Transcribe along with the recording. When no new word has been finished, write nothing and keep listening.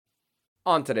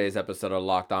On today's episode of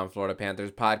Locked On Florida Panthers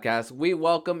podcast, we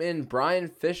welcome in Brian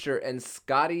Fisher and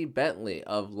Scotty Bentley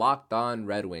of Locked On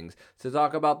Red Wings to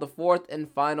talk about the fourth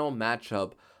and final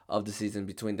matchup of the season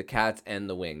between the Cats and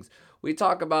the Wings. We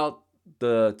talk about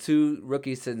the two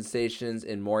rookie sensations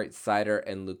in Moritz Seider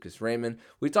and Lucas Raymond.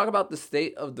 We talk about the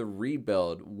state of the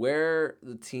rebuild, where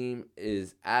the team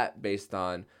is at based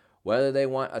on whether they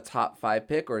want a top 5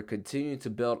 pick or continue to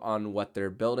build on what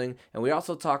they're building. And we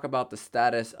also talk about the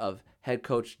status of head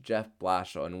coach Jeff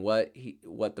Blashill and what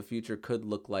the future could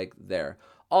look like there.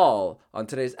 All on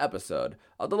today's episode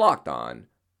of the Locked On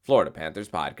Florida Panthers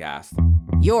podcast.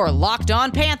 Your Locked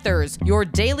On Panthers, your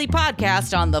daily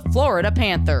podcast on the Florida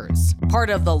Panthers.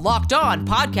 Part of the Locked On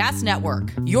Podcast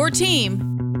Network. Your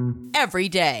team every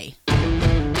day.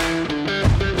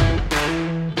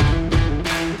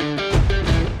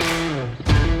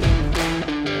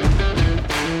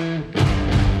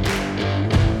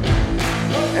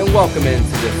 And welcome into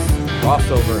this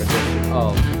crossover edition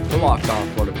of the Locked On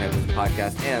Florida Panthers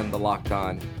podcast and the Locked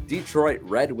On Detroit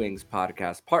Red Wings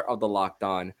podcast, part of the Locked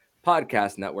On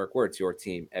Podcast Network, where it's your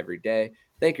team every day.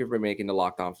 Thank you for making the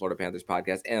Locked On Florida Panthers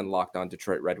podcast and Locked On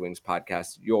Detroit Red Wings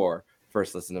podcast your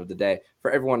first listen of the day. For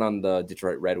everyone on the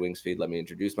Detroit Red Wings feed, let me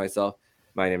introduce myself.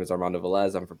 My name is Armando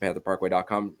Velez. I'm from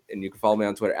PantherParkway.com, and you can follow me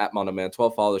on Twitter at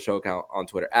MondoMan12. Follow the show account on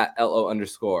Twitter at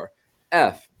LO_FLA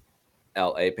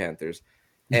Panthers.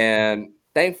 And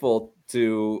thankful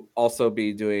to also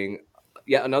be doing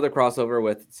yet another crossover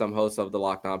with some hosts of the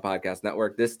Locked On Podcast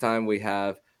Network. This time we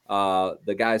have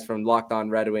the guys from Locked On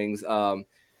Red Wings,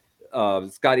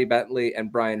 Scotty Bentley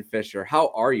and Brian Fisher. How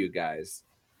are you guys?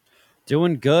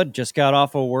 Doing good. Just got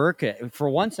off of work. For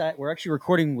once, we're actually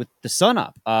recording with the sun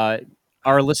up.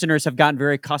 Our listeners have gotten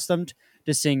very accustomed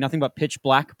to seeing nothing but pitch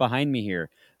black behind me here.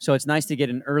 So it's nice to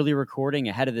get an early recording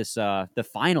ahead of this, the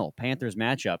final Panthers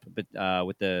matchup, but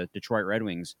with the Detroit Red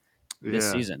Wings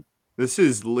this season. This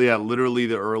is literally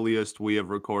the earliest we have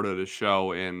recorded a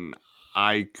show in.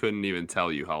 I couldn't even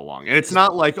tell you how long. And it's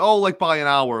not like by an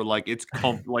hour. Like it's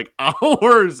like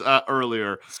hours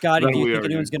earlier. Scotty, do you think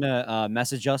anyone's gonna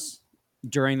message us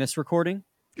during this recording?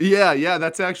 Yeah,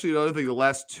 that's actually another thing. The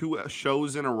last two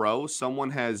shows in a row, someone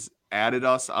has added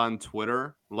us on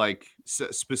Twitter, like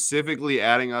specifically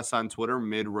adding us on Twitter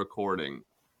mid-recording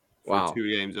for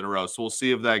 2 games in a row. So we'll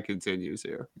see if that continues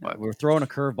here. But we're throwing a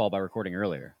curveball by recording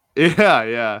earlier.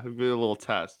 Yeah, it'd be a little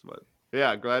test, but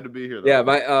yeah, glad to be here. Though. Yeah,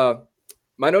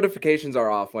 my notifications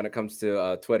are off when it comes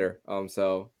to Twitter.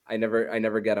 So I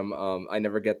never get them. I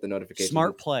never get the notifications.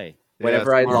 Smart play.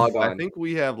 Whenever I log on, I think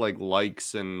we have like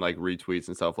likes and like retweets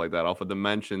and stuff like that. Off of the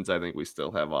mentions, I think we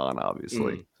still have on,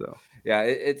 obviously. So yeah,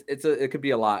 it could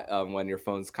be a lot when your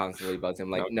phone's constantly buzzing.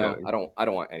 I'm like, no, I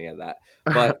don't want any of that.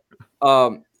 But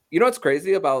you know what's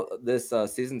crazy about this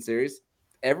season series?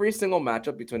 Every single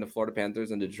matchup between the Florida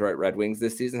Panthers and the Detroit Red Wings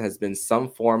this season has been some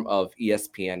form of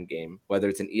ESPN game, whether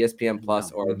it's an ESPN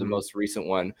Plus or the most recent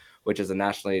one, which is a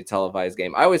nationally televised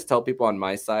game. I always tell people on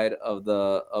my side of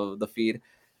the feed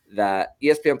that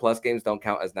ESPN Plus games don't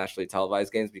count as nationally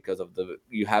televised games because of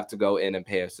you have to go in and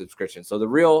pay a subscription. So the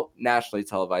real nationally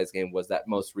televised game was that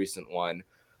most recent one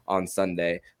on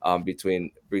Sunday between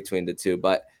the two.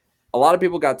 But a lot of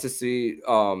people got to see.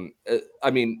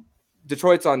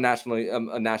 Detroit's on a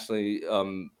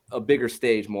bigger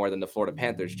stage more than the Florida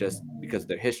Panthers just because of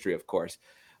their history, of course.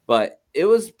 But it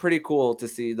was pretty cool to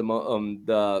see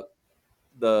the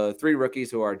three rookies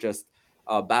who are just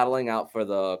battling out for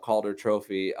the Calder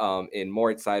Trophy in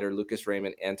Moritz Seider, Lucas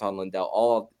Raymond, Anton Lundell,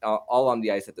 all on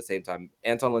the ice at the same time.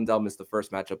 Anton Lundell missed the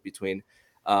first matchup between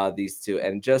these two,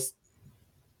 and just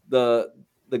the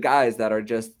guys that are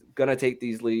just gonna take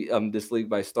this league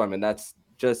by storm, and that's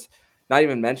just not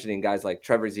even mentioning guys like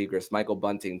Trevor Zegras, Michael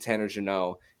Bunting, Tanner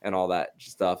Jeannot, and all that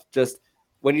stuff. Just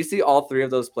when you see all three of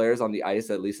those players on the ice,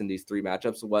 at least in these three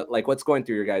matchups, what's going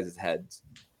through your guys' heads?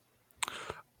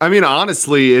 I mean,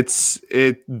 honestly,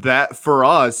 that for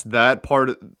us, that part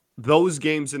of those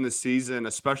games in the season,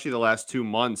 especially the last 2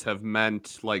 months, have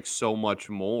meant like so much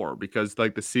more because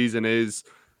like the season is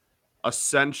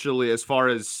essentially, as far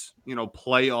as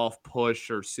playoff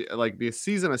push or like the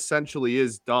season essentially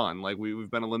is done. Like we've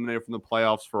been eliminated from the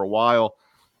playoffs for a while,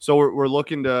 so we're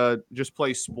looking to just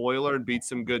play spoiler and beat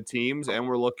some good teams, and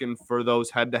we're looking for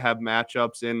those head-to-head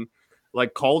matchups in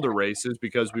like Calder races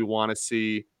because we want to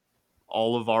see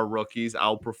all of our rookies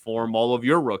outperform all of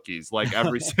your rookies, like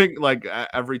every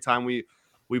time we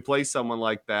play someone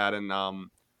like that. And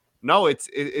no,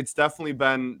 it's definitely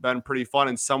been pretty fun,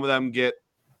 and some of them get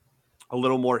a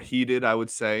little more heated, I would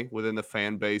say, within the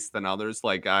fan base than others.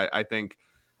 Like I think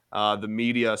The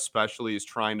media especially is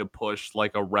trying to push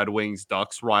like a Red Wings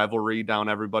Ducks rivalry down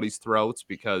everybody's throats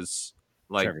because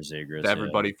like Trevor Zegras,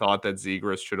 everybody thought that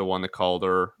Zegras should have won the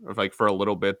Calder like for a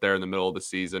little bit there in the middle of the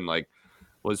season, like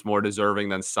was more deserving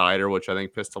than Cider, which I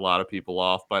think pissed a lot of people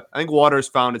off. But I think Water's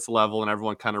found its level and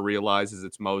everyone kind of realizes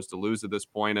it's Mo's to lose at this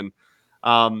point. And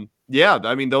yeah,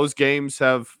 I mean those games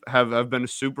have been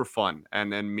super fun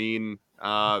and mean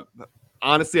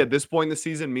honestly, at this point in the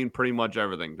season, mean pretty much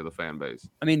everything to the fan base.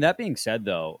 I mean, that being said,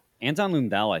 though, Anton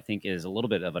Lundell, I think, is a little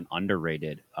bit of an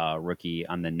underrated rookie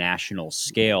on the national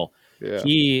scale. Yeah.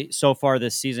 He, so far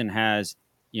this season, has,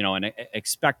 an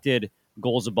expected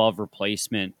goals above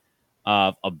replacement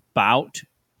of about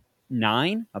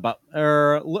 9,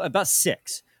 about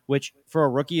 6, which for a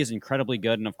rookie is incredibly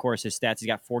good. And of course, his stats, he's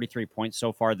got 43 points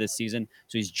so far this season.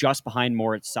 So he's just behind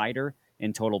Moritz Seider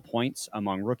in total points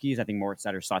among rookies. I think Moritz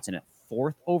Seider slots in at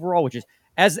 4th overall, which is,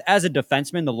 as a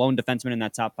defenseman, the lone defenseman in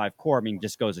that top 5 core, I mean,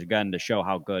 just goes again to show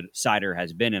how good Seider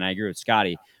has been. And I agree with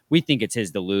Scotty. We think it's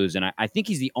his to lose. And I think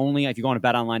he's the only, if you go on to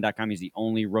betonline.com, he's the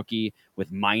only rookie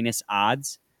with minus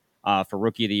odds for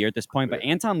rookie of the year at this point. But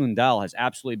Anton Lundell has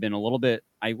absolutely been a little bit,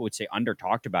 I would say, under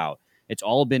talked about. It's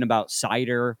all been about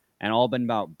Seider and all been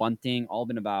about Bunting, all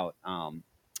been about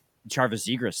Travis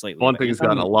Zegras lately. Bunting's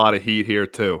gotten a lot of heat here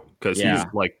too because he's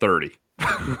like 30.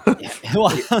 Well,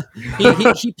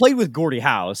 he played with Gordie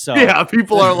Howe, so yeah,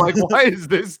 people are like, "Why is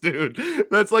this dude?"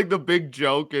 That's like the big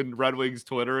joke in Red Wings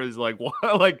Twitter is like,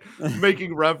 "Why?" Like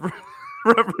making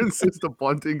references to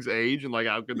Bunting's age and like,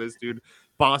 how could this dude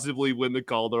possibly win the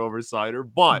Calder over Seider?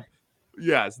 But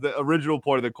yes, the original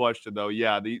point of the question, though,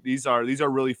 yeah, these are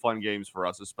really fun games for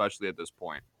us, especially at this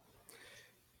point.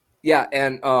 Yeah,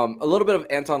 and a little bit of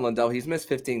Anton Lundell. He's missed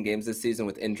 15 games this season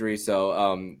with injury. So,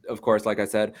 of course, like I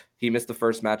said, he missed the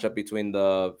first matchup between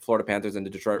the Florida Panthers and the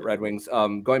Detroit Red Wings.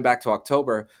 Going back to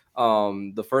October,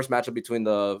 the first matchup between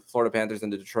the Florida Panthers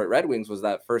and the Detroit Red Wings was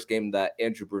that first game that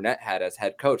Andrew Brunette had as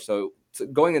head coach. So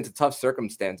going into tough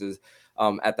circumstances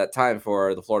at that time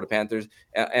for the Florida Panthers,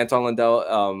 Anton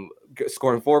Lundell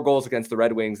scoring 4 goals against the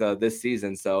Red Wings this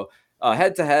season. So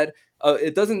head-to-head,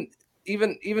 it doesn't –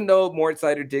 even though Moritz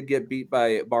Seider did get beat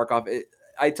by Barkov,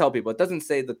 I tell people it doesn't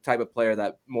say the type of player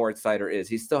that Moritz Seider is.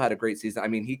 He still had a great season. I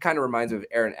mean, he kind of reminds me of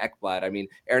Aaron Ekblad. I mean,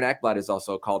 Aaron Ekblad is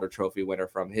also a Calder Trophy winner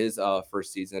from his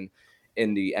first season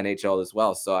in the NHL as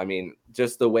well. So, I mean,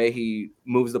 just the way he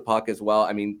moves the puck as well.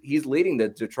 I mean, he's leading the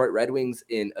Detroit Red Wings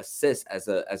in assists as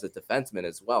a defenseman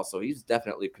as well. So he's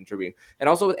definitely contributing. And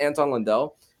also with Anton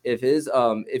Lundell, if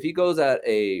he goes at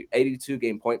a 82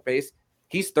 game point pace,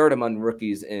 he's 3rd among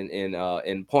rookies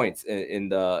in points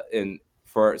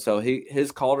so his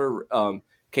Calder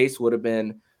case would have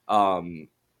been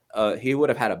he would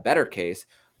have had a better case,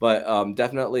 but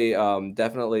definitely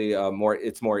more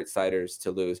it's Seider's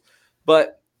to lose.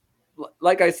 But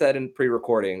like I said in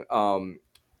pre-recording,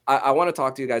 I want to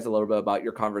talk to you guys a little bit about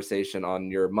your conversation on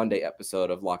your Monday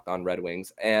episode of Locked On Red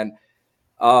Wings, and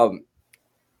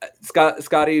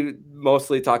Scotty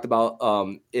mostly talked about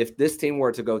if this team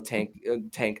were to go tank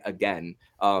again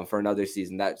for another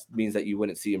season, that means that you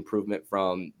wouldn't see improvement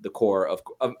from the core.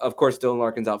 Of course, Dylan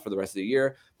Larkin's out for the rest of the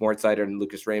year, Moritz Seider and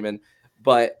Lucas Raymond.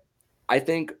 But I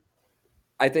think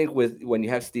with when you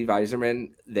have Steve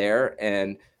Yzerman there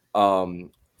and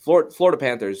Florida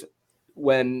Panthers,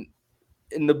 when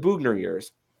in the Bugner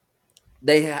years,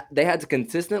 they had to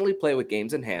consistently play with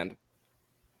games in hand,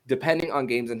 depending on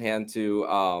games in hand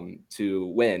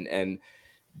to win. And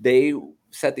they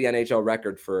set the NHL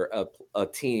record for a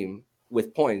team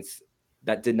with points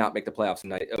that did not make the playoffs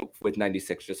with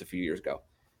 96 just a few years ago.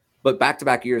 But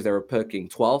back-to-back years, they were picking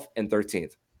 12th and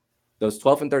 13th. Those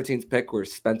 12th and 13th pick were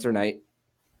Spencer Knight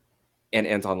and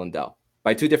Anton Lundell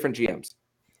by 2 different GMs.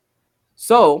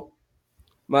 So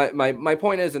my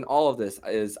point is in all of this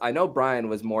is I know Brian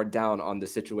was more down on the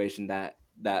situation that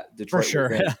Detroit for sure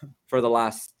was in for the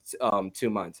last 2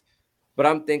 months. But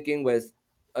I'm thinking with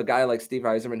a guy like Steve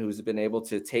Yzerman, who's been able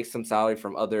to take some salary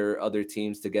from other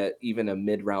teams to get even a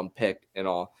mid-round pick and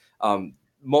all,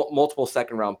 multiple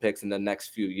second-round picks in the next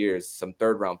few years, some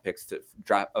third-round picks to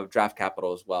draft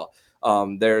capital as well.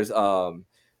 There's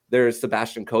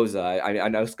Sebastian Koza. I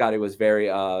know Scotty was very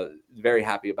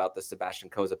happy about the Sebastian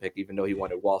Koza pick, even though he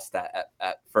wanted Wallstat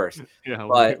at first. Yeah,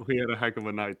 but we had a heck of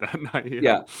a night that night.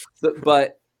 Yeah,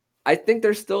 but I think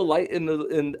there's still light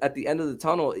at the end of the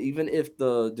tunnel, even if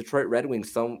the Detroit Red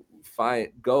Wings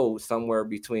go somewhere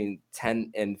between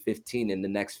 10 and 15 in the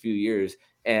next few years.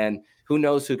 And who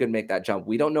knows who can make that jump?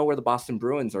 We don't know where the Boston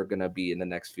Bruins are going to be in the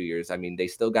next few years. I mean, they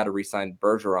still got to re-sign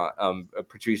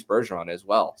Patrice Bergeron as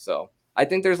well. So I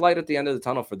think there's light at the end of the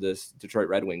tunnel for this Detroit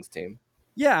Red Wings team.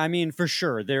 Yeah, I mean, for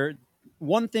sure.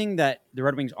 one thing that the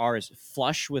Red Wings are is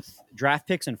flush with draft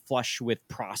picks and flush with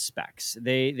prospects.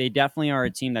 They definitely are a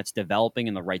team that's developing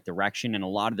in the right direction, and a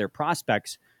lot of their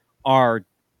prospects are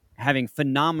having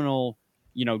phenomenal,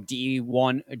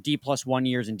 D+1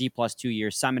 years and D+2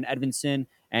 years. Simon Edvinsson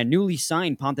and newly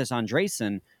signed Pontus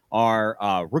Andreasen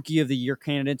are Rookie of the Year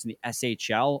candidates in the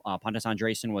SHL. Pontus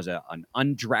Andreasen was an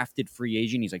undrafted free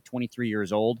agent. He's like 23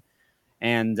 years old.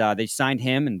 And they signed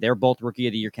him, and they're both Rookie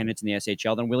of the Year candidates in the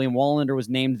SHL. Then William Wallander was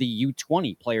named the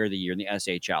U20 Player of the Year in the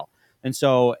SHL.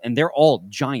 And they're all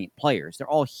giant players. They're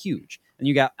all huge. And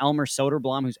you got Elmer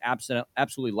Soderblom, who's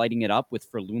absolutely lighting it up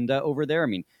with Frölunda over there. I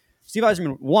mean, Steve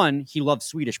Yzerman, one, he loves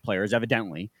Swedish players,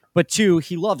 evidently. But two,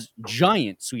 he loves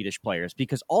giant Swedish players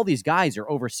because all these guys are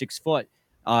over 6 foot.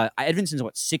 Edvinsson's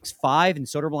 6'5", and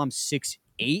Soderblom's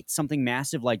 6'8", something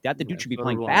massive like that. The dude should be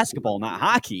playing basketball, not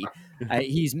hockey.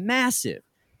 He's massive.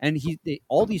 And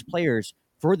all these players,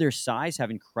 for their size, have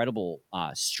incredible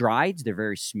strides. They're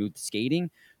very smooth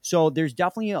skating. So there's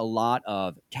definitely a lot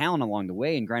of talent along the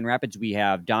way. In Grand Rapids, we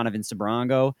have Donovan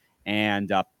Sabrango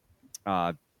and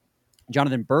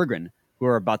Jonathan Berggren, who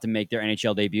are about to make their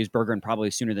NHL debuts. Berggren probably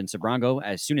sooner than Sabrango,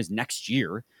 as soon as next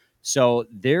year. So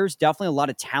there's definitely a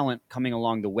lot of talent coming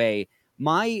along the way.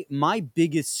 My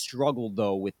biggest struggle,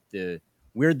 though, with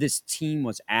where this team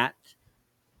was at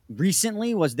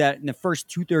recently was that in the first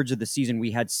 2/3 of the season,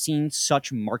 we had seen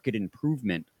such market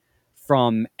improvement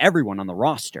from everyone on the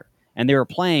roster. And they were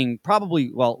playing were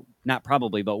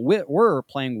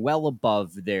playing well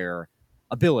above their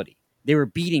ability. They were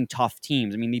beating tough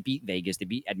teams. I mean, they beat Vegas, they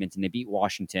beat Edmonton, they beat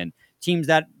Washington. Teams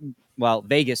that,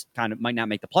 Vegas kind of might not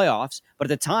make the playoffs, but at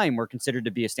the time were considered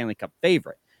to be a Stanley Cup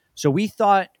favorite. So we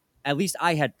thought, at least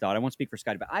I had thought, I won't speak for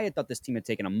Scotty, but I had thought this team had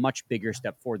taken a much bigger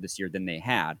step forward this year than they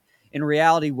had. In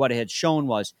reality, what it had shown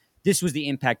was this was the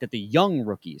impact that the young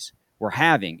rookies were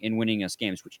having in winning us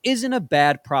games, which isn't a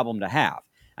bad problem to have.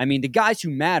 I mean, the guys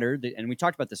who mattered, and we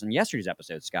talked about this in yesterday's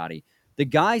episode, Scotty, the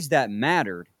guys that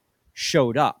mattered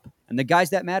showed up. And the guys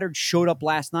that mattered showed up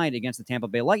last night against the Tampa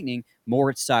Bay Lightning.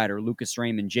 Moritz Seider, Lucas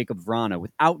Raymond, Jacob Vrana.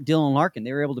 Without Dylan Larkin,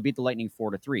 they were able to beat the Lightning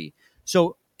 4-3.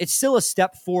 So it's still a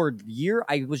step forward year.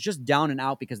 I was just down and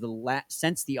out because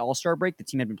since the All-Star break, the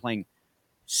team had been playing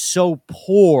so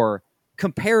poor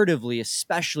comparatively,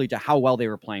 especially to how well they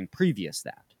were playing previous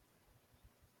that.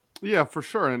 Yeah, for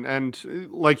sure. And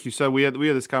like you said, we had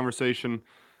this conversation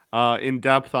in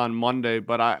depth on Monday,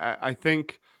 but I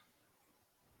think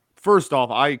first off,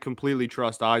 I completely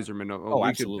trust Yzerman. We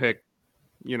absolutely. could pick,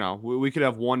 we could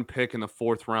have one pick in the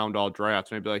 4th round all drafts,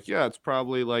 and I'd be like, yeah, it's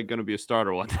probably like going to be a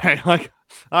starter one day. Like,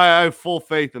 I have full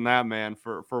faith in that man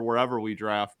for wherever we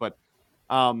draft. But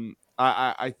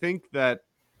I think that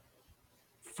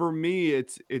for me,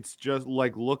 it's just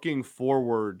like looking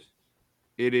forward.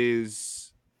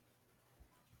 It's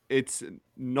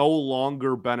no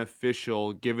longer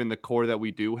beneficial, given the core that we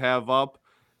do have up,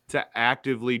 to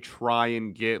actively try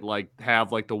and have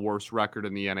the worst record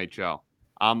in the NHL.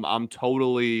 I'm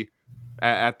totally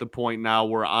at the point now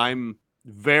where I'm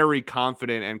very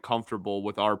confident and comfortable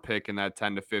with our pick in that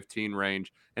 10 to 15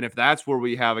 range. And if that's where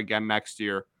we have again next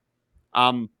year,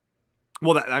 that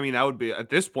would be, at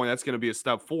this point, that's going to be a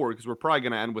step forward because we're probably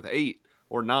going to end with 8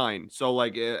 or 9. So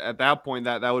at that point,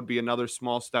 that would be another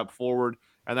small step forward.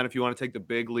 And then if you want to take the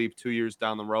big leap 2 years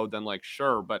down the road, then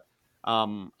sure. But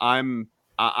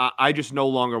I just no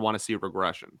longer want to see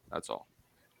regression. That's all.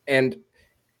 And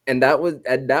that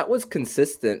was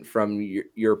consistent from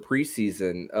your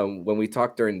preseason. When we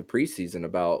talked during the preseason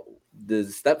about the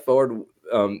step forward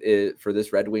for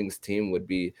this Red Wings team would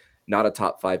be not a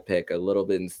top 5 pick, a little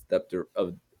bit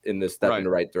in the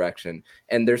right direction.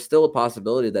 And there's still a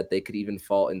possibility that they could even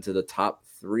fall into the top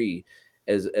 3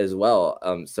 as well.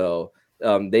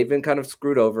 They've been kind of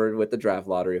screwed over with the draft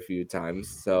lottery a few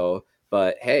times.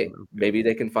 But hey, maybe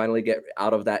they can finally get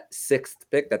out of that 6th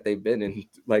pick that they've been in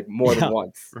more than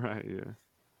once. Right. Yeah.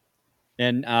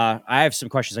 And I have some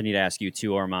questions I need to ask you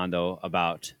too, Armando,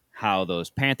 about how those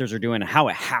Panthers are doing and how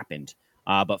it happened.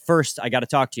 But first, I got to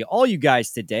talk to you, all you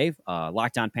guys today,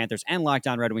 Locked On Panthers and Locked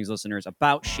On Red Wings listeners,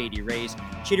 about Shady Rays.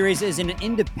 Shady Rays is an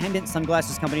independent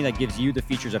sunglasses company that gives you the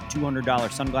features of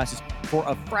 $200 sunglasses for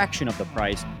a fraction of the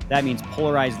price. That means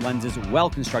polarized lenses,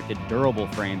 well-constructed, durable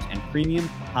frames, and premium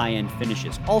high-end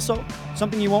finishes. Also,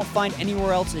 something you won't find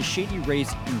anywhere else is Shady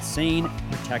Rays' Insane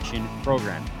Protection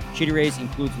Program. Shady Rays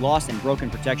includes lost and broken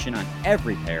protection on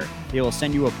every pair. They will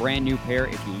send you a brand new pair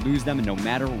if you lose them, and no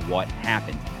matter what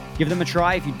happens. Give them a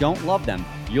try. If you don't love them,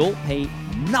 you'll pay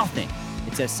nothing.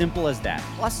 It's as simple as that.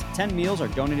 Plus, 10 meals are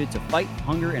donated to fight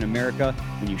hunger in America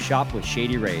when you shop with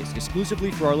Shady Rays.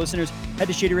 Exclusively for our listeners, head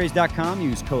to ShadyRays.com,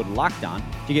 use code LOCKEDON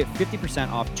to get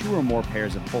 50% off 2 or more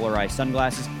pairs of polarized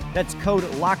sunglasses. That's code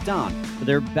LOCKEDON for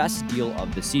their best deal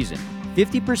of the season.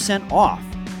 50% off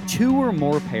 2 or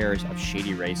more pairs of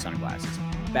Shady Rays sunglasses.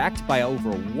 Backed by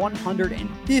over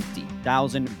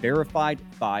 150,000 verified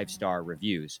 5-star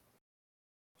reviews.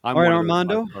 I'm All right, one of those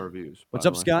Armando. 5-star reviews. What's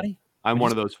up, Scotty? I'm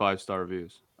one of those 5-star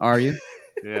reviews. Are you?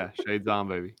 Yeah, shades on,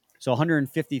 baby. So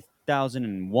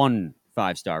 150,001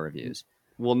 5-star reviews.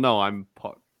 Well, no, I'm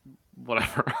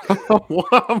whatever. Are you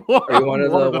one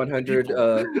of the 100?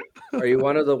 Are you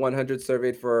one of the 100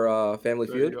 surveyed for Family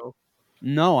Feud?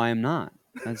 No, I am not.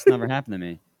 That's never happened to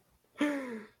me.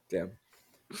 Damn.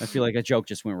 I feel like a joke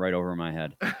just went right over my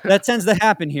head. That tends to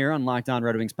happen here on Locked On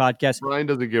Red Wings podcast. Brian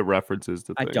doesn't get references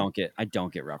to things. I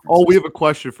don't get references. Oh, we have a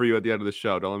question for you at the end of the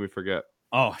show. Don't let me forget.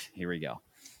 Oh, here we go.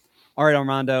 All right,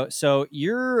 Armando. So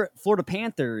your Florida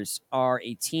Panthers are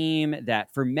a team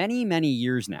that for many, many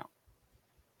years now,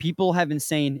 people have been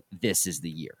saying this is the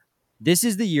year. This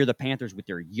is the year the Panthers, with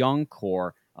their young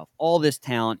core of all this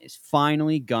talent, is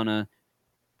finally gonna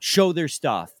show their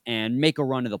stuff and make a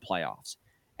run to the playoffs.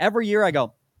 Every year I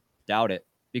go, doubt it,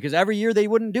 because every year they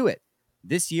wouldn't do it.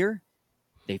 This year,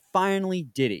 they finally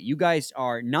did it. You guys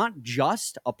are not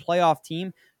just a playoff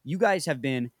team. You guys have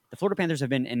been, the Florida Panthers have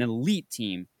been an elite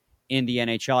team in the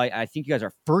NHL. I think you guys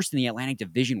are first in the Atlantic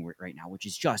Division right now, which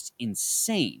is just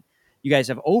insane. You guys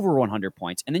have over 100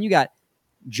 points. And then you got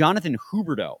Jonathan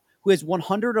Huberdeau, who has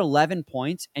 111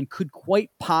 points and could quite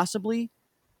possibly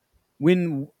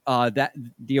win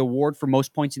the award for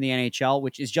most points in the NHL,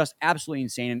 which is just absolutely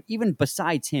insane. And even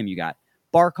besides him, you got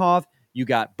Barkov, you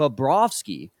got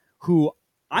Bobrovsky, who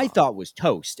I thought was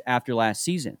toast after last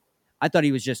season. I thought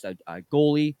he was just a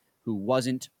goalie who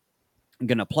wasn't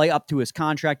going to play up to his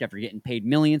contract after getting paid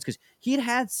millions, because he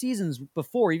had seasons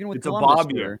before, even with it's Columbus. A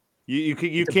Bob year.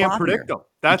 You can't predict them.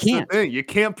 That's the thing. You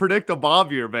can't predict a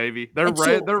Bob year, baby.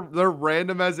 They're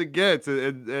random as it gets,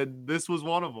 and this was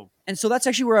one of them. And so that's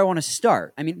actually where I want to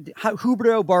start. I mean,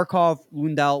 Huberdeau, Barkov,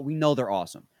 Lundell, we know they're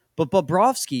awesome. But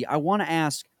Bobrovsky, I want to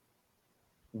ask,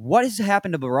 what has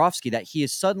happened to Bobrovsky that he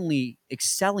is suddenly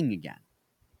excelling again?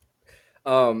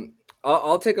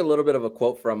 I'll take a little bit of a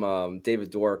quote from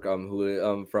David Dwork,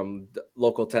 who from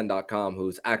Local10.com,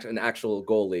 who's an actual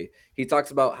goalie. He talks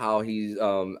about how he's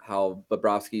how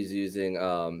Bobrovsky's using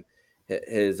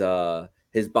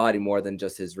his body more than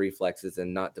just his reflexes,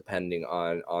 and not depending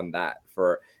on that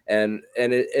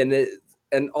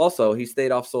and also he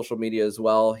stayed off social media as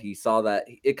well. He saw that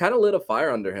it kind of lit a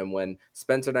fire under him when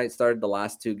Spencer Knight started the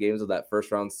last 2 games of that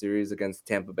first round series against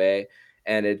Tampa Bay.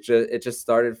 And it just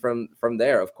started from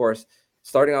there. Of course,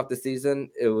 starting off the season,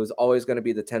 it was always going to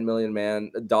be the $10 million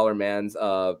man's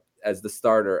as the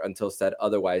starter until said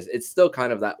otherwise. It's still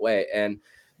kind of that way. And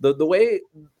the way,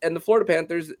 and the Florida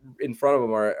Panthers in front of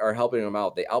them are helping them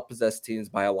out. They outpossess teams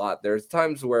by a lot. There's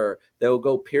times where they'll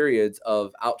go periods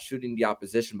of outshooting the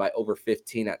opposition by over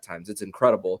 15 at times. It's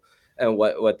incredible. And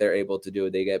what they're able to do.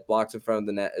 They get blocks in front of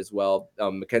the net as well.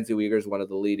 Mackenzie Weegar is one of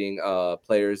the leading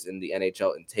players in the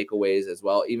NHL in takeaways as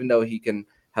well. Even though he can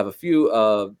have a few,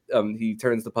 he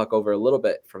turns the puck over a little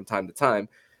bit from time to time.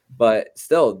 But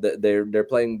still, they're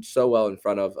playing so well in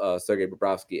front of Sergei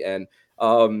Bobrovsky. And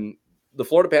the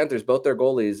Florida Panthers, both their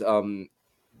goalies,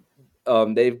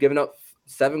 they've given up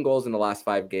 7 goals in the last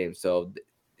 5 games. So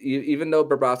even though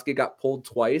Bobrovsky got pulled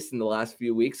twice in the last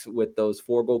few weeks with those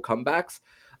 4-goal comebacks,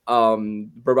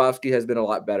 Bobrovsky has been a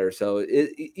lot better. So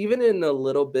even in a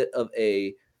little bit of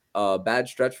a bad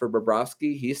stretch for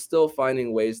Bobrovsky, he's still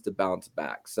finding ways to bounce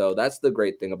back. So that's the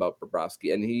great thing about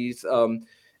Bobrovsky. And he's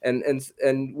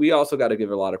and we also got to give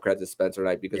a lot of credit to Spencer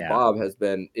Knight, because Bob has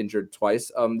been injured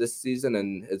twice this season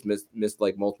and has missed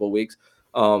like multiple weeks.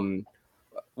 One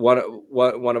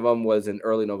of them was in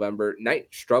early November. Knight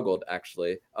struggled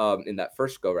actually in that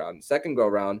first go round. Second go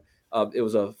round, it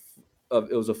was a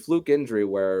fluke injury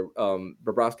where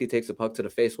Bobrovsky takes a puck to the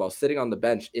face while sitting on the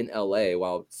bench in LA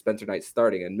while Spencer Knight's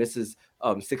starting, and misses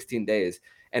 16 days.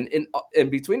 And in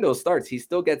between those starts, he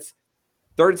still gets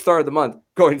 3rd star of the month,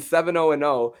 going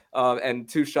 7-0-0 and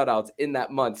 2 shutouts in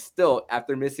that month, still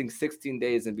after missing 16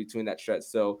 days in between that stretch.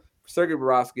 So Sergei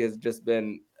Bobrovsky has just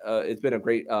been it's been a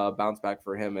great bounce back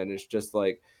for him, and it's just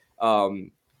like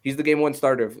he's the game 1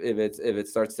 starter if it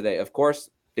starts today. Of course,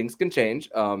 things can change.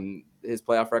 His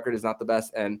playoff record is not the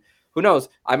best, and who knows?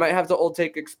 I might have to old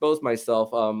take expose myself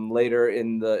later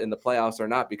in the playoffs or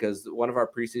not, because one of our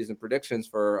preseason predictions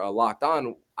for Locked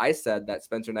On, I said that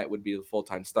Spencer Knight would be the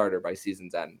full-time starter by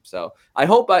season's end. So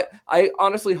I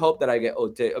honestly hope that I get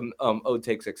old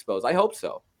takes exposed. I hope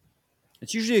so.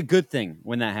 It's usually a good thing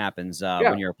when that happens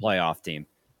when you're a playoff team.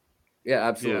 Yeah,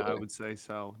 absolutely. Yeah, I would say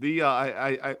so. The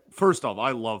I first off,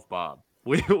 I love Bob.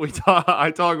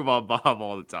 I talk about Bob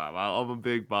all the time. I'm a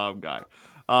big Bob guy.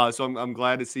 So I'm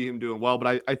glad to see him doing well.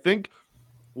 But I think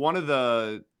one of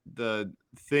the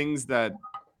things that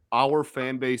our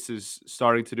fan base is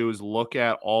starting to do is look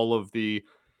at all of the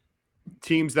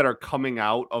teams that are coming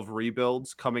out of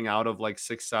rebuilds, coming out of like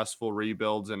successful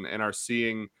rebuilds, and are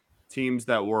seeing teams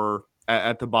that were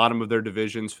at the bottom of their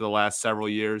divisions for the last several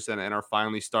years and are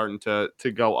finally starting to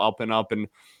go up and up. And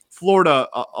Florida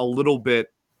a little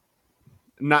bit,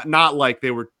 not like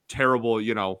they were terrible,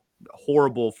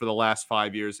 horrible for the last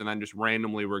 5 years and then just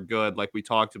randomly were good. Like we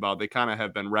talked about, they kind of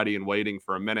have been ready and waiting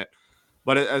for a minute.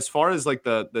 But as far as like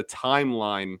the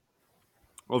timeline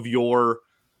of your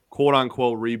quote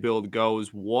unquote rebuild goes,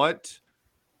 what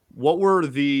were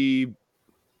the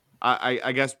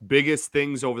I guess biggest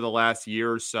things over the last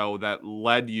year or so that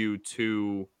led you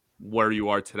to where you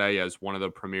are today as one of the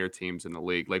premier teams in the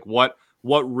league? Like what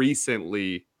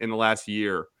recently in the last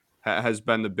year has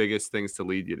been the biggest things to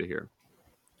lead you to here?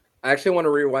 I actually want to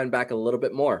rewind back a little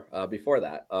bit more before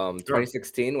that. Sure.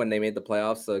 2016, when they made the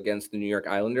playoffs against the New York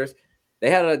Islanders, they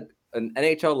had an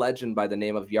NHL legend by the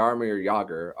name of Jaromir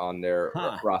Jagr on their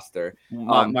roster.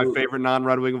 My favorite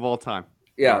non-Red Wing of all time.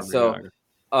 Yeah, Jaromir so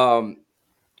Jagr.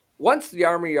 Once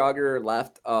Jaromir Jagr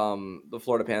left the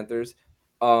Florida Panthers,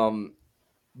 the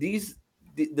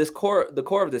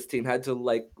core of this team had to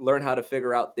like learn how to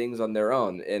figure out things on their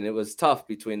own, and it was tough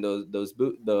between the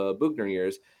Bugner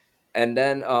years. And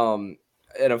then,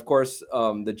 and of course,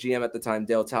 the GM at the time,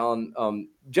 Dale Talon, and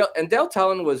Dale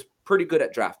Talon was pretty good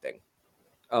at drafting.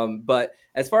 But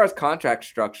as far as contract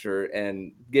structure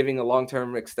and giving a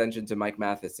long-term extension to Mike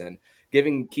Matheson,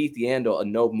 giving Keith Yandle a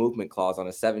no movement clause on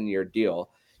a 7-year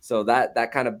deal, so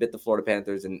that kind of bit the Florida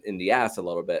Panthers in the ass a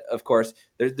little bit. Of course,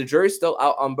 the jury's still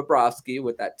out on Bobrovsky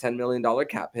with that $10 million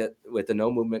cap hit with the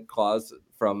no movement clause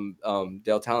from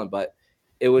Dale Talon, but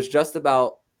it was just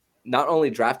about not only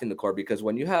drafting the core, because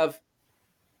when you have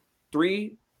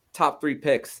 3 top 3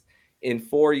 picks in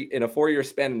a 4-year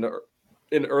span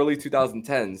in early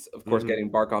 2010s, of course,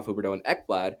 getting Barkov, Huberdeau, and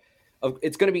Ekblad,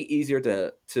 it's going to be easier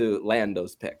to land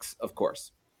those picks, of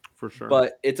course, for sure.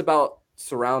 But it's about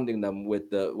surrounding them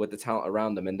with the talent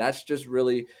around them, and that's just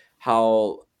really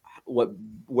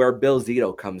where Bill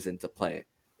Zito comes into play.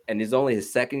 And he's only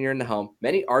his 2nd year in the helm.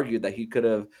 Many argued that he could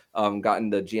have gotten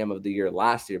the GM of the year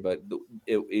last year, but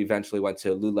it eventually went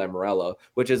to Lou Lamoriello,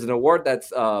 which is an award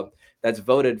that's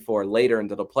voted for later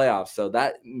into the playoffs. So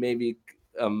that maybe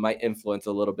might influence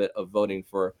a little bit of voting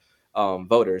for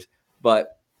voters.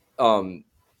 But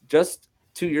just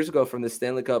 2 years ago, from the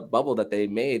Stanley Cup bubble that they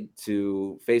made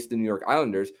to face the New York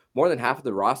Islanders, more than half of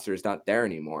the roster is not there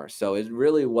anymore. So it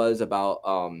really was about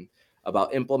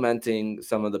implementing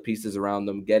some of the pieces around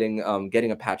them, getting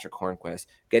a Patrick Hornquist,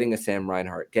 getting a Sam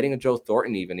Reinhart, getting a Joe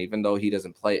Thornton, even though he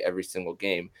doesn't play every single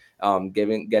game,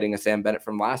 getting a Sam Bennett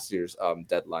from last year's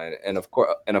deadline, and of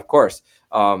course,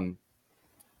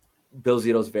 Bill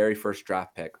Zito's very first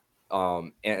draft pick,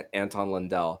 Anton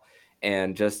Lundell,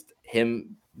 and just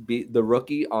him be the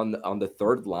rookie on the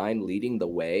 3rd line leading the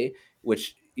way,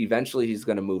 which eventually he's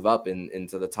going to move up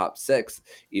into the top 6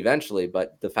 eventually.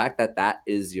 But the fact that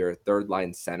is your 3rd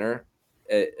line center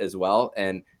as well,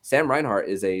 and Sam Reinhart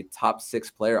is a top 6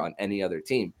 player on any other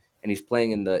team, and he's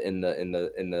playing in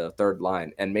the 3rd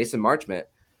line. And Mason Marchment,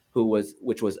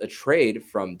 which was a trade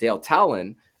from Dale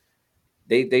Talon.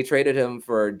 They traded him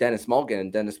for Dennis Mulligan,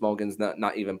 and Dennis Mulligan's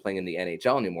not even playing in the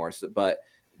NHL anymore. So, but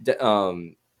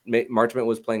Marchment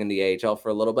was playing in the AHL for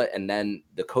a little bit, and then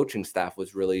the coaching staff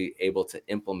was really able to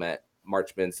implement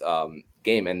Marchment's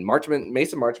game. And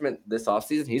Mason Marchment this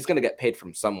offseason, he's going to get paid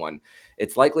from someone.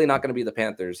 It's likely not going to be the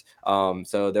Panthers.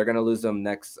 So they're going to lose him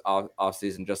next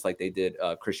offseason, just like they did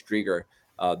Chris Drieger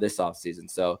this offseason.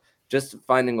 So just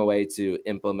finding a way to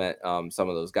implement some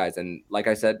of those guys. And like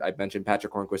I said, I mentioned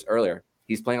Patrick Hornquist earlier.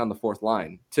 He's playing on the 4th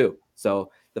line too.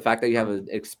 So the fact that you have an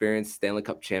experienced Stanley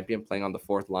Cup champion playing on the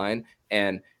 4th line,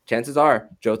 and chances are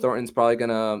Joe Thornton's probably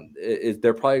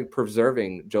they're probably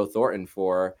preserving Joe Thornton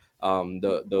for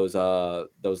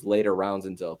those later rounds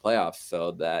into the playoffs,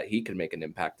 so that he can make an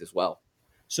impact as well.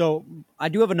 So I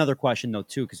do have another question though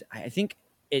too, because I think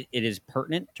it is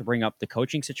pertinent to bring up the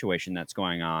coaching situation that's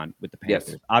going on with the Panthers.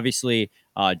 Yes. Obviously,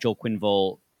 Joel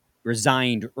Quenneville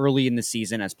resigned early in the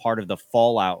season as part of the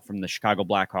fallout from the Chicago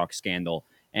Blackhawks scandal.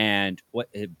 And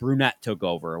Brunette took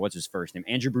over. What's his first name?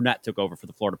 Andrew Brunette took over for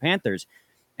the Florida Panthers.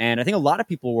 And I think a lot of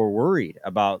people were worried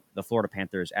about the Florida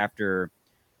Panthers after,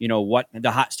 what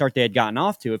the hot start they had gotten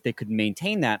off to, if they could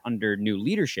maintain that under new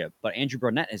leadership. But Andrew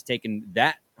Brunette has taken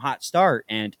that hot start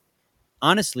and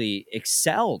honestly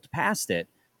excelled past it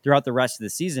throughout the rest of the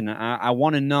season. I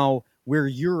want to know where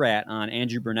you're at on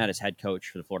Andrew Brunette as head coach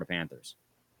for the Florida Panthers.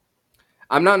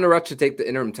 I'm not in a rush to take the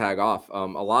interim tag off. A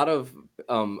lot of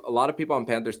people on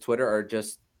Panthers Twitter are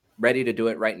just ready to do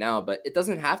it right now, but it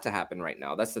doesn't have to happen right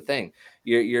now. That's the thing.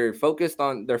 They're focused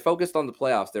on the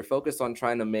playoffs. They're focused on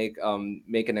trying to make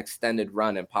an extended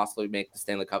run and possibly make the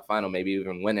Stanley Cup final, maybe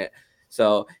even win it.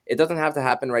 So it doesn't have to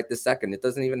happen right this second. It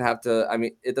doesn't even have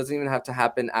to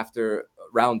happen after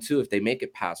round 2 if they make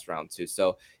it past round 2.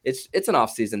 So it's an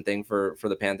off-season thing for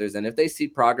the Panthers, and if they see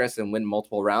progress and win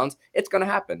multiple rounds, it's going to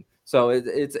happen. So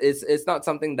it's not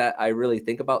something that I really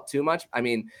think about too much. I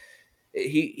mean,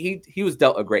 he was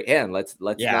dealt a great hand. Let's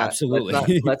put a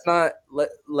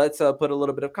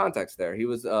little bit of context there. He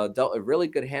was dealt a really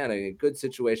good hand in a good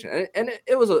situation, and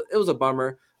it was a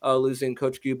bummer losing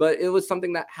Coach Q, but it was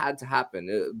something that had to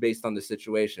happen based on the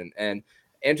situation. And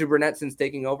Andrew Brunette, since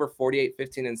taking over,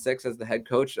 48-15-6 as the head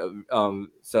coach.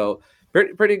 So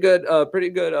pretty good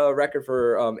record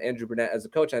for Andrew Brunette as a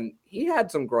coach, and he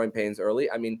had some growing pains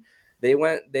early. I mean, they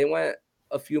went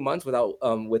a few months without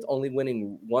with only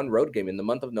winning one road game in the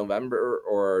month of November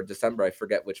or December. I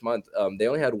forget which month. They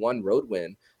only had one road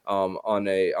win on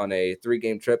a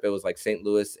 3-game trip. It was like St.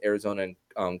 Louis, Arizona,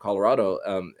 and Colorado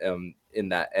in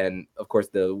that. And of course,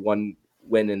 the one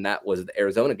win in that was the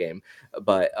Arizona game.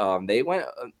 But they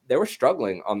were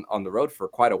struggling on the road for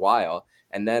quite a while.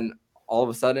 And then all of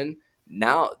a sudden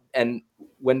now, and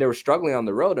when they were struggling on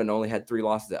the road and only had 3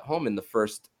 losses at home in the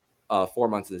first 4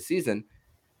 months of the season,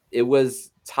 it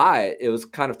was tied. It was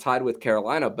kind of tied with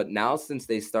Carolina, but now since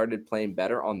they started playing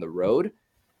better on the road,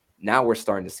 now we're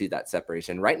starting to see that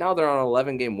separation. Right now they're on an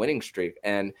 11-game winning streak,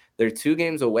 and they're 2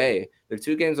 games away. They're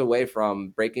 2 games away from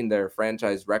breaking their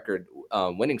franchise record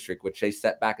winning streak, which they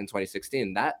set back in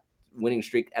 2016. That winning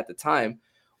streak at the time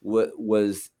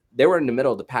was they were in the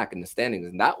middle of the pack in the standings,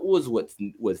 and that was what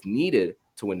was needed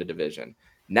to win the division.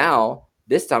 Now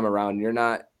this time around, you're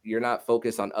not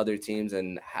focused on other teams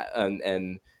and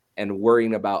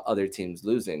worrying about other teams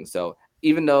losing. So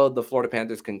even though the Florida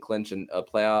Panthers can clinch a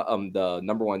playoff, the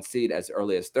number 1 seed as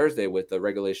early as Thursday with the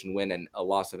regulation win and a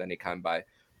loss of any kind by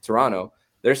Toronto,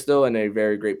 they're still in a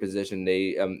very great position.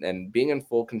 They and being in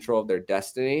full control of their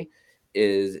destiny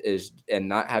is and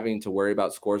not having to worry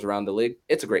about scores around the league.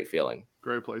 It's a great feeling.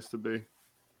 Great place to be.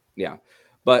 Yeah.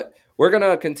 But we're going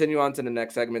to continue on to the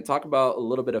next segment, talk about a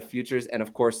little bit of futures. And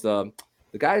of course, the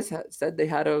guys said they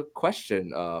had a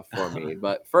question for me.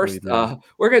 But first,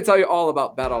 we're going to tell you all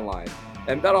about BetOnline.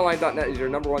 And BetOnline.net is your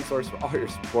number 1 source for all your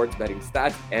sports betting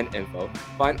stats and info.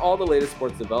 Find all the latest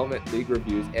sports development, league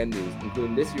reviews, and news,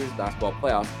 including this year's basketball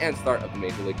playoffs and start of the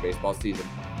Major League Baseball season.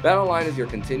 BetOnline is your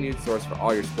continued source for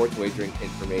all your sports wagering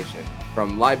information,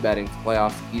 from live betting to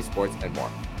playoffs, esports, and more.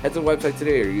 Head to the website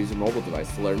today or use your mobile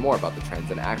device to learn more about the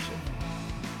trends in action.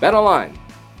 BetOnline.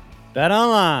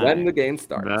 BetOnline. When the game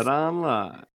starts.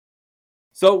 BetOnline.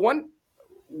 So one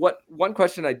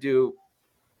question I do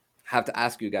have to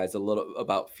ask you guys a little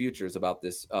about futures about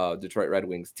this Detroit Red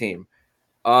Wings team.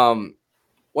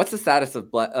 What's the status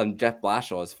of Jeff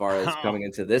Blashill as far as coming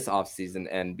into this offseason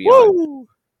and beyond? Woo!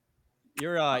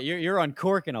 You're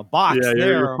uncorking a box. Yeah,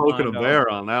 there, you're poking Armando. a bear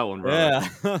on that one, bro. Yeah.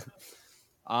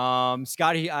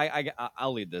 Scotty,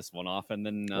 I'll lead this one off, and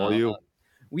then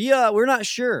we're not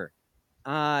sure.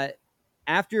 Since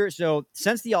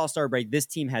the All-Star break, this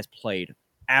team has played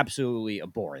absolutely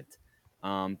abhorrent.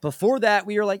 Before that,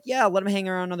 we were like, yeah, let them hang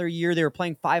around another year. They were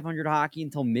playing 500 hockey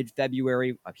until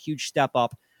mid-February, a huge step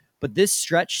up. But this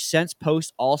stretch since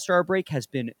post All-Star break has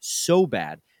been so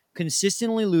bad,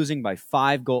 consistently losing by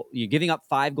 5 goals. You're giving up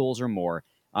 5 goals or more.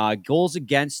 Goals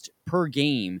against per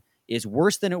game is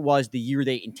worse than it was the year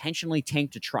they intentionally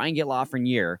tanked to try and get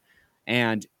Lafreniere.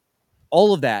 And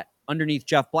all of that underneath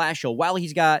Jeff Blashill, while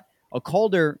he's got a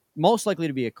Calder, most likely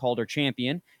to be a Calder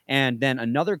champion, and then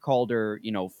another Calder,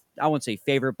 I wouldn't say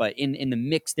favorite, but in the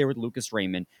mix there with Lucas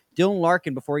Raymond. Dylan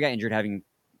Larkin, before he got injured, having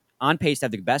on pace to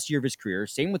have the best year of his career.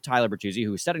 Same with Tyler Bertuzzi,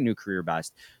 who set a new career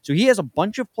best. So he has a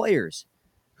bunch of players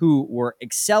who were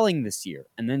excelling this year.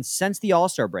 And then since the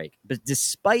All-Star break, but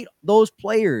despite those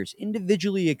players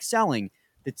individually excelling,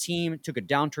 the team took a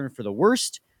downturn for the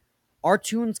worst. Our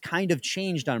tunes kind of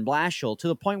changed on Blashill to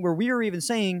the point where we were even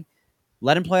saying,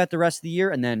 let him play out the rest of the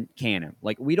year and then can him.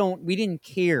 Like we didn't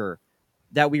care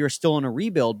that we are still in a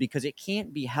rebuild, because it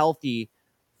can't be healthy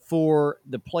for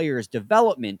the players'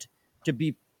 development to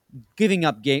be giving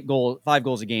up 5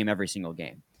 goals a game every single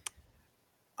game.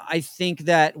 I think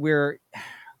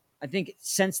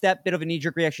since that bit of a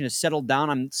knee-jerk reaction has settled down,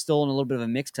 I'm still in a little bit of a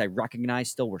mix because I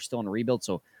recognize we're still in a rebuild.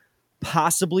 So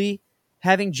possibly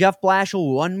having Jeff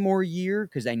Blashill one more year,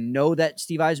 because I know that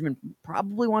Steve Yzerman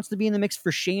probably wants to be in the mix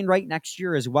for Shane Wright next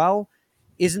year as well,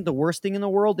 isn't the worst thing in the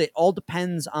world. It all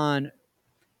depends on.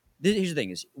 Here's the thing: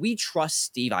 is we trust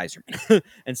Steve Yzerman,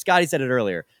 and Scotty said it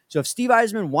earlier. So if Steve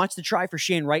Yzerman wants to try for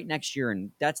Shane Wright next year,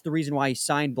 and that's the reason why he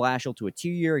signed Blashill to a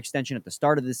 2-year extension at the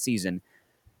start of this season,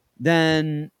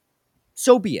 then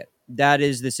so be it. That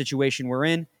is the situation we're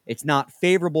in. It's not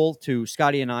favorable to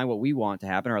Scotty and I, what we want to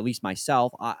happen, or at least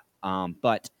myself.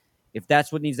 But if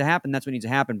that's what needs to happen, that's what needs to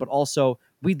happen. But also,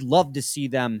 we'd love to see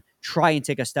them try and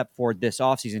take a step forward this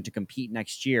offseason to compete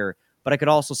next year. But I could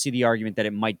also see the argument that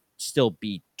it might still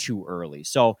be too early.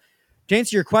 So to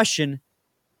answer your question,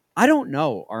 I don't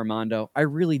know, Armando. I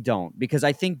really don't, because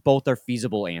I think both are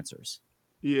feasible answers.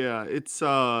 Yeah,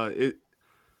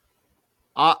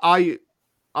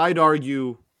 I'd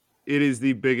argue it is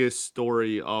the biggest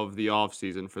story of the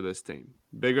offseason for this team.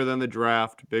 Bigger than the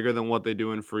draft, bigger than what they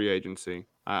do in free agency.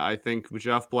 I think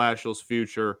Jeff Blashill's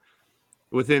future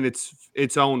within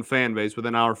its own fan base,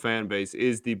 within our fan base,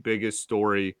 is the biggest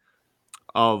story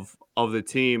of the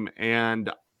team. And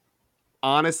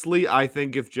honestly, I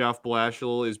think if Jeff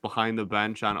Blashill is behind the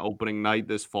bench on opening night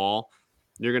this fall,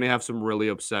 you're going to have some really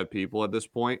upset people at this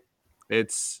point.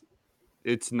 It's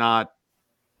not.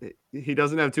 He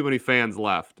doesn't have too many fans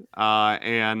left,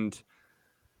 and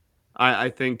I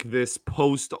think this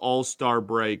post All-Star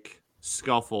break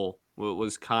scuffle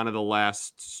was kind of the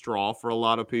last straw for a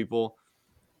lot of people.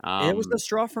 It was the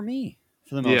straw for me,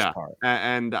 for the most Yeah, part.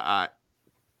 and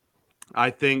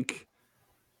I think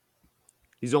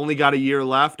he's only got a year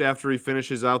left after he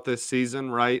finishes out this season,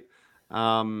 right?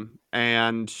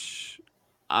 And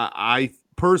I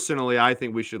personally, I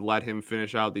think we should let him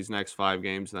finish out these next 5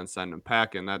 games and then send him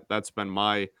packing. That's been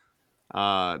my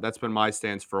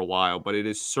stance for a while. But it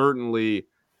is certainly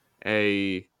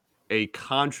a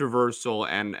controversial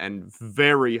and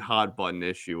very hot button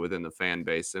issue within the fan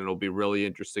base, and it'll be really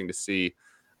interesting to see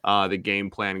the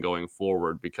game plan going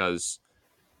forward, because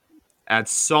at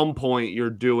some point you're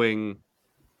doing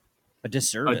A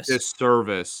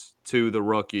disservice to the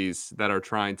rookies that are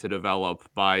trying to develop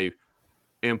by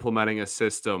implementing a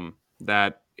system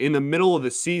that in the middle of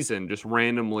the season just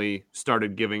randomly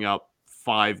started giving up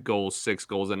 5 goals, 6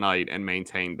 goals a night and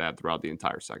maintained that throughout the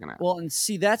entire second half. Well, and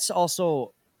see, that's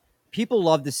also, people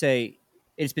love to say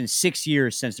it's been 6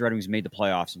 years since the Red Wings made the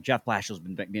playoffs, and Jeff Blashill's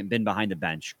been behind the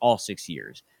bench all 6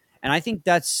 years. And I think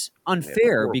that's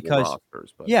unfair because,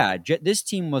 this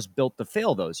team was built to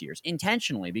fail those years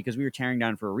intentionally because we were tearing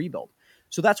down for a rebuild.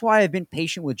 So that's why I've been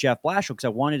patient with Jeff Blashill, because I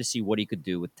wanted to see what he could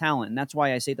do with talent. And that's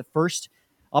why I say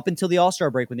up until the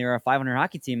All-Star break when they were a 500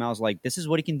 hockey team, I was like, this is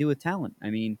what he can do with talent. I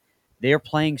mean, they're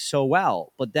playing so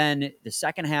well. But then the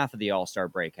second half of the All-Star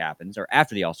break happens, or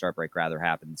after the All-Star break rather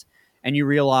happens, and you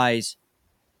realize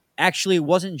actually it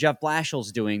wasn't Jeff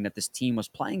Blashill's doing that this team was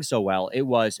playing so well. It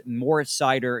was Moritz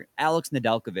Seider, Alex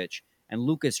Nedeljkovic, and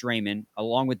Lucas Raymond,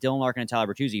 along with Dylan Larkin and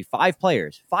Tyler Bertuzzi. 5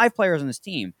 players on this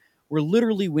team were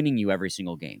literally winning you every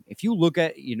single game. If you look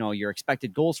at your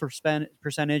expected goals for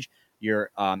percentage,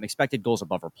 your expected goals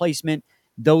above replacement,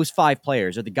 those 5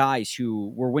 players are the guys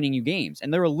who were winning you games.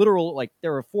 And there were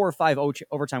 4 or 5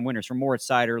 overtime winners from Moritz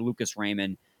Seider, Lucas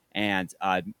Raymond, and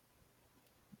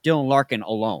Dylan Larkin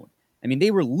alone. I mean,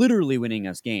 they were literally winning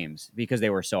us games because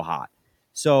they were so hot.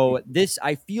 So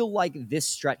I feel like this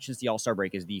stretch since the All-Star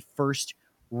break is the first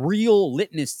real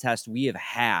litmus test we have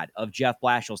had of Jeff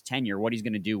Blashill's tenure, what he's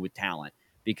going to do with talent,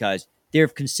 because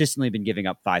they've consistently been giving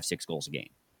up 5-6 goals a game.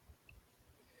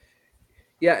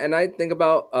 Yeah, and I think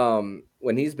about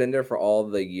when he's been there for all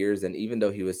the years, and even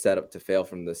though he was set up to fail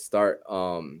from the start,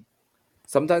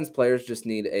 sometimes players just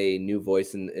need a new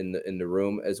voice in the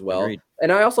room as well. Agreed.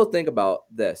 And I also think about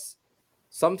this.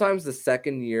 Sometimes the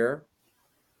second year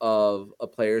of a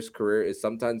player's career is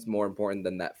sometimes more important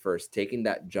than that first, taking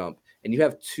that jump. And you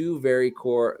have 2 very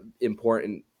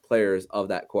important players of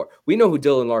that core. We know who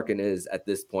Dylan Larkin is at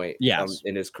this point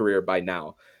in his career by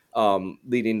now,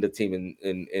 leading the team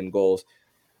in goals.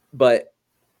 But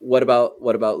what about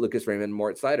Lucas Raymond,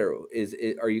 Moritz Seider?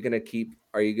 Are you gonna keep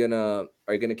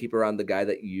around the guy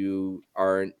that you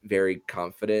aren't very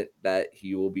confident that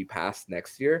he will be passed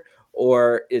next year?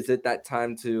 Or is it that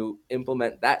time to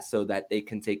implement that so that they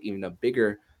can take even a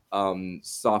bigger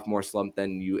sophomore slump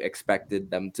than you expected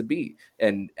them to be.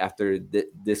 And after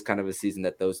this kind of a season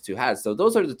that those two had. So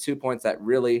those are the 2 points that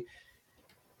really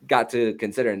got to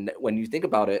consider. And when you think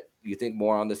about it, you think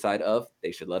more on the side of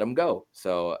they should let them go.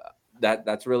 So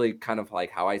that's really kind of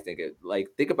like how I think it. Like,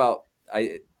 think about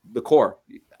the core.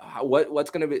 What's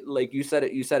going to be, like you said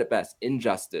it best,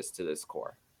 injustice to this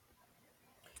core.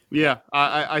 Yeah,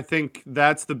 I think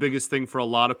that's the biggest thing for a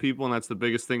lot of people, and that's the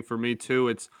biggest thing for me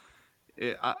too.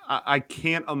 I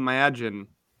can't imagine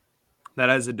that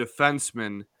as a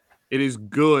defenseman, it is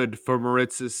good for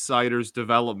Maritza Seider's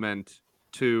development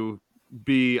to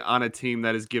be on a team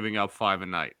that is giving up 5 a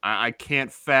night. I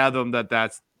can't fathom that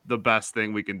that's the best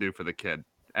thing we can do for the kid,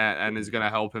 and is going to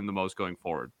help him the most going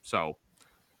forward. So,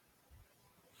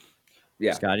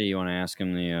 yeah, Scotty, you want to ask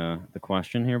him the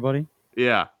question here, buddy?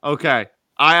 yeah, okay.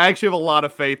 I actually have a lot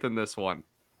of faith in this one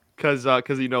because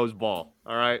he knows ball.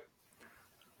 All right.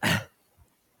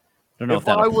 Don't know if If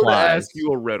that I were to applies. ask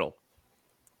you a riddle,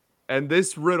 and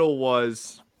this riddle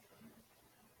was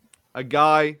a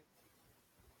guy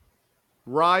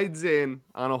rides in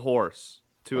on a horse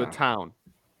to a town.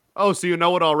 Oh, so you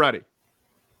know it already.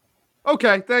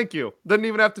 Okay, thank you. Didn't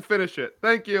even have to finish it.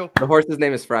 Thank you. the horse's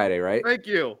name is Friday, right? Thank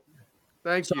you.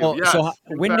 Thank you. So, Yes.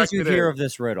 in when did fact, you it hear is. of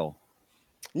this riddle?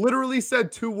 Literally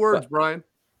said 2 words, Brian.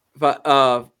 But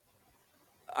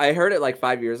I heard it like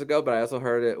 5 years ago, but I also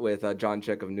heard it with John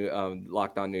Chick of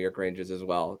Locked On New York Rangers as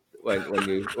well. When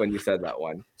you said that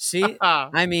one. See,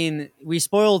 I mean, we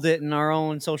spoiled it in our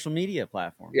own social media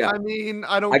platform. Yeah, I mean,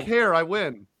 I don't care. I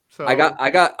win. So I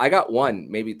got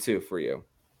one, maybe two for you.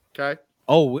 okay.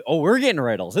 Oh, we're getting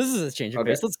riddles. This is a change of Okay.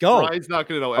 pace. Let's go. Brian's not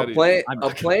going to know A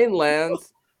anything. plane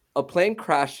lands, a plane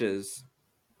crashes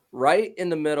right in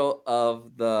the middle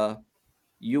of the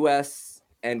U.S.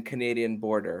 and Canadian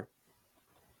border.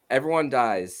 Everyone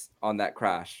dies on that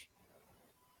crash.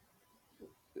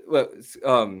 Well,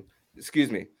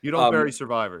 excuse me. You don't bury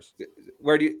survivors.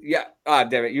 Where do you? Yeah. Ah,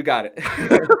 damn it, you got it.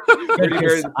 Where do you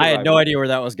bury the I had no survivors? idea where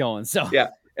that was going. So Yeah,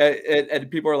 and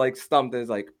people are like stumped, and it's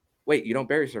like, wait, you don't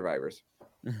bury survivors.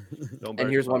 Don't bury And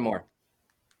here's one survivors. more.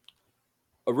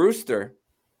 A rooster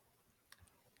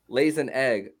lays an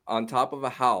egg on top of a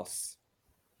house,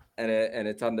 and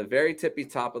it's on the very tippy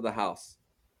top of the house.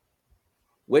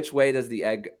 Which way does the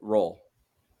egg roll?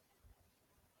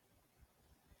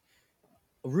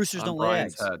 roosters On don't lay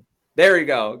Brian's eggs. head. There you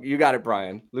go. You got it,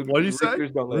 Brian. What'd you say?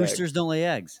 Roosters don't lay eggs. Roosters don't lay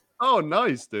eggs. Oh,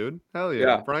 nice, dude. Hell yeah.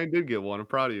 Yeah. Brian did get one. I'm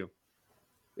proud of you.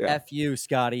 Yeah. F you,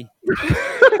 Scotty.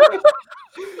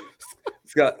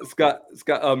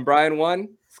 Brian won.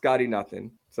 Scotty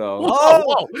nothing. So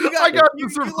Oh, I got you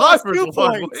the lost survivors 2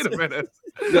 one. points. Wait a minute.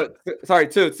 No, sorry,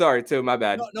 two. My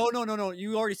bad. No.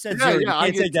 You already said Yeah, zero. You yeah, I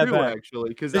can't get take that 2 back. actually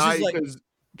because This is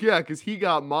because he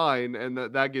got mine and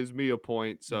that gives me a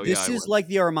point. So This yeah, is like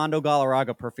the Armando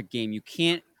Galarraga perfect game. You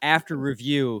can't, after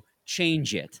review,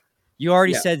 change it. You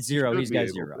already Yeah, said 0. should He's be got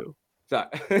able 0. to. So,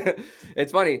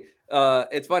 it's funny.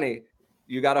 It's funny.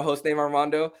 You got a host named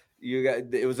Armando.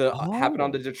 It was happened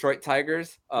on the Detroit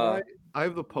Tigers. I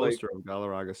have the poster of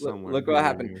Galarraga somewhere. Look what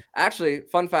happened. Actually,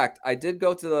 fun fact: I did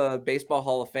go to the Baseball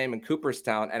Hall of Fame in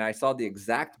Cooperstown, and I saw the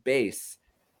exact base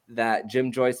that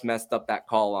Jim Joyce messed up that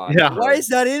call on. Yeah. Why is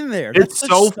that in there? It's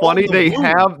That's so such funny. stone the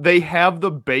moon. They have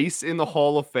the base in the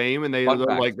Hall of Fame, and they're Fun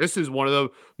fact. like, this is one of the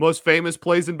most famous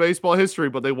plays in baseball history,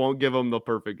 but they won't give them the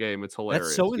perfect game. It's hilarious.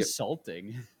 That's so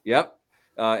insulting. Yep.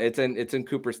 It's in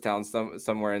Cooperstown,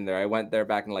 somewhere in there. I went there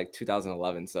back in like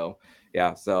 2011. So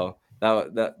yeah, so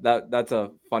that's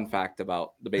a fun fact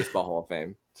about the Baseball Hall of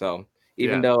Fame. So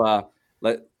even though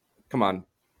come on,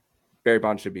 Barry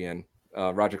Bonds should be in,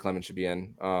 Roger Clemens should be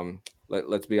in.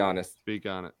 Let's be honest. Speak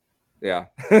on it. Yeah.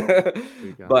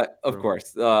 Speak on But it. of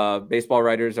course, baseball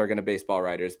writers are gonna baseball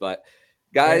writers. But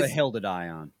What guys, the hell to die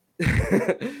on?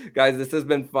 guys, this has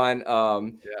been fun.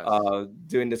 Yes.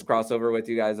 Doing this crossover with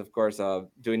you guys, of course,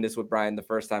 doing this with Brian the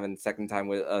first time and second time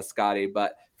with Scotty.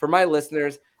 But for my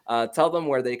listeners, tell them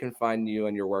where they can find you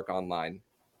and your work online.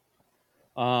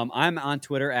 I'm on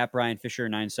Twitter at Brian Fisher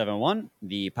 971.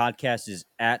 The podcast is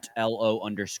at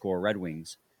LO_Red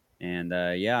Wings. And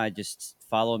I just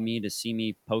follow me to see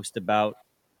me post about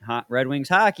Red Wings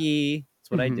hockey.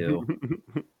 That's what I do.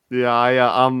 Yeah,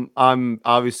 I'm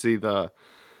obviously the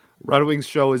Red Wings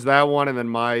show is that one, and then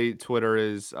my Twitter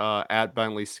is at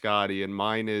Bentley Scotty, and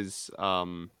mine is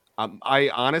I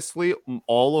honestly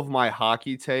all of my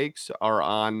hockey takes are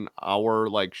on our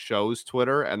like show's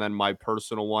Twitter, and then my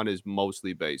personal one is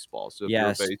mostly baseball. So if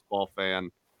Yes. you're a baseball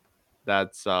fan,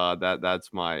 that's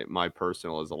my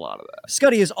personal is a lot of that.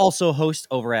 Scuddy is also host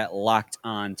over at Locked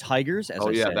On Tigers. As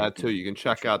I said, that too. You can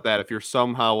check out that if you're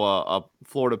somehow a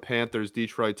Florida Panthers,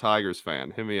 Detroit Tigers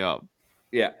fan. Hit me up.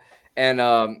 Yeah, and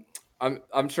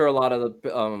I'm sure a lot of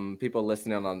the people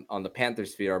listening on the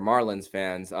Panthers feed are Marlins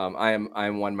fans. I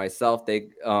am one myself. They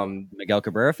Miguel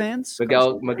Cabrera fans.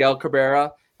 Miguel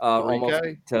Cabrera. 3K? Almost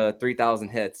to 3,000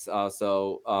 hits.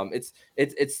 So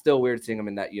it's still weird seeing him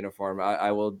in that uniform.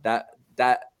 I will die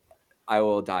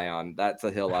on. That's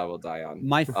a hill I will die on.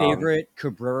 My favorite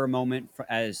Cabrera moment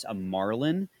as a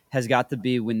Marlin has got to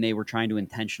be when they were trying to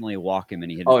intentionally walk him and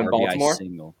he hit an in RBI Baltimore?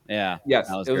 single. Yeah. Yes,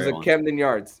 it was a Camden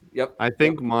Yards. Yep. I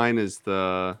think mine is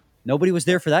the Nobody was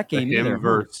there for that game either.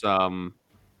 him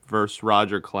versus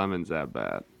Roger Clemens at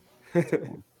bat. I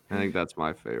think that's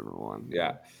my favorite one.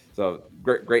 Yeah. So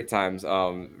great times.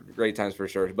 Great times for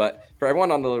sure. But for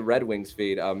everyone on the Red Wings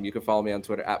feed, you can follow me on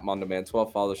Twitter at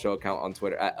Mondoman12. Follow the show account on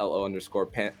Twitter at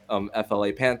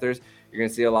LO_FLA Panthers. You're going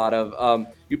to see a lot of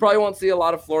you probably won't see a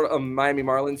lot of Florida Miami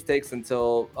Marlins takes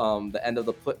until the end of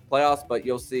the playoffs, but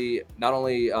you'll see not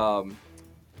only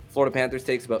Florida Panthers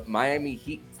takes, but Miami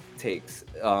Heat takes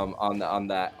on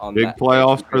that big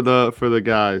playoffs for the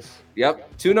guys.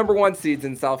 Yep, 2 number 1 seeds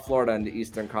in South Florida in the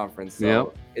Eastern Conference.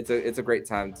 So it's a great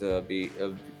time to be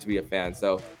a fan.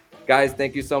 So, guys,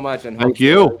 thank you so much, and thank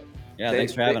you.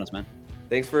 Thanks for having us, man.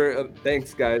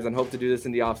 Thanks, guys, and hope to do this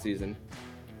in the off season.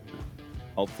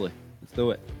 Hopefully, let's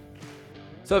do it.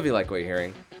 So, if you like what you're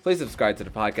hearing, please subscribe to the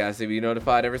podcast to be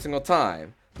notified every single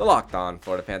time the Locked On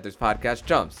Florida Panthers podcast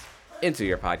jumps into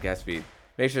your podcast feed.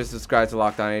 Make sure to subscribe to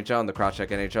Locked On NHL and the Crosscheck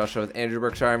NHL show with Andrew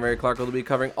Berkshire and Mary Clark will be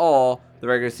covering all the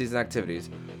regular season activities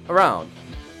around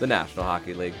the National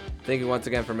Hockey League. Thank you once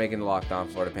again for making the Locked On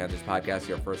Florida Panthers podcast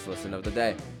your first listen of the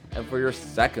day. And for your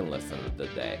second listen of the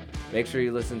day, make sure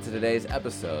you listen to today's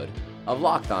episode of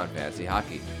Locked On Fantasy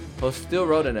Hockey. Hosts Steele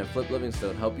Roden and Flip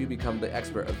Livingstone help you become the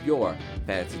expert of your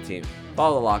fantasy team.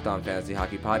 Follow the Locked On Fantasy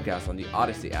Hockey podcast on the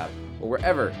Odyssey app or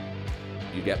wherever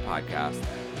you get podcasts.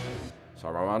 So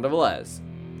I'm Armando Velez,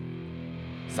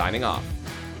 signing off.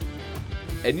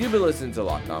 And you've been listening to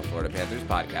Locked On Florida Panthers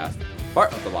podcast,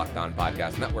 part of the Locked On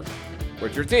Podcast Network. We're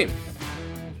your team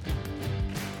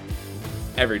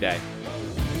every day.